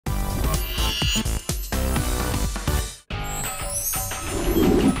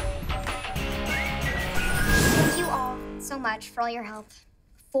much for all your help.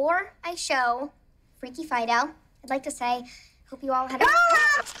 Before I show Freaky Fido, I'd like to say, hope you all had a...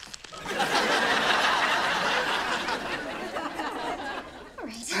 All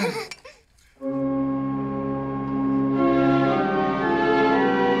right.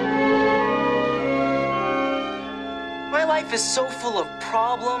 My life is so full of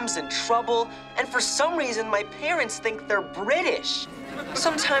problems and trouble, and for some reason, my parents think they're British.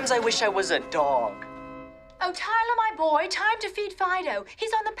 Sometimes I wish I was a dog. Oh, Tyler, my boy, time to feed Fido.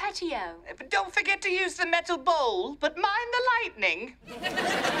 He's on the patio. But don't forget to use the metal bowl, but mind the lightning.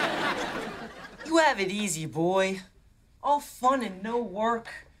 You have it easy, boy. All fun and no work.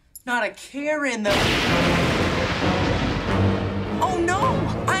 Not a care in the... Oh, no!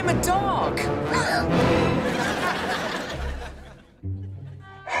 I'm a dog!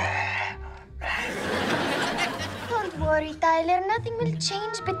 Don't worry, Tyler. Nothing will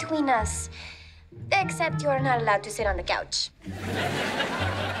change between us. Except you're not allowed to sit on the couch. And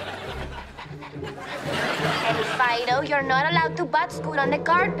Fido, you're not allowed to butt scoot on the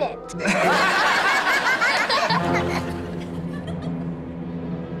carpet.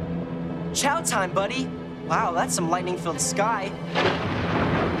 Chow time, buddy. Wow, that's some lightning-filled sky.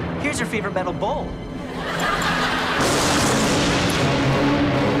 Here's your favorite metal bowl.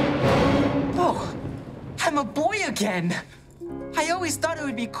 Oh, I'm a boy again. I always thought it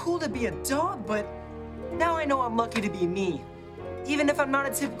would be cool to be a dog, but now I know I'm lucky to be me. Even if I'm not a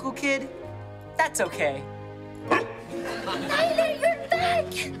typical kid, that's okay. Tyler, you're back!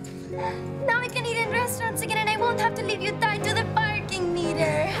 Now I can eat in restaurants again and I won't have to leave you tied to the parking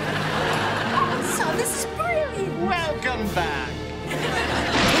meter. So this is brilliant! Welcome back.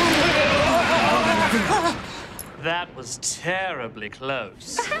 That was terribly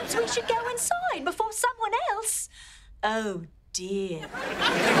close. Perhaps we should go inside before someone else... Oh, dear.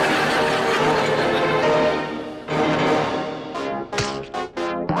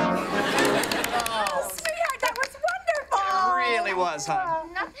 Really was, huh?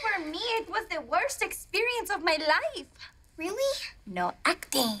 Not for me. It was the worst experience of my life. Really? No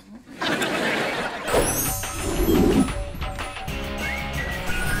acting.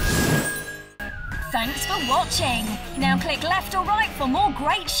 Thanks for watching. Now click left or right for more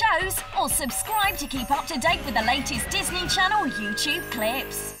great shows, or subscribe to keep up to date with the latest Disney Channel YouTube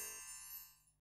clips.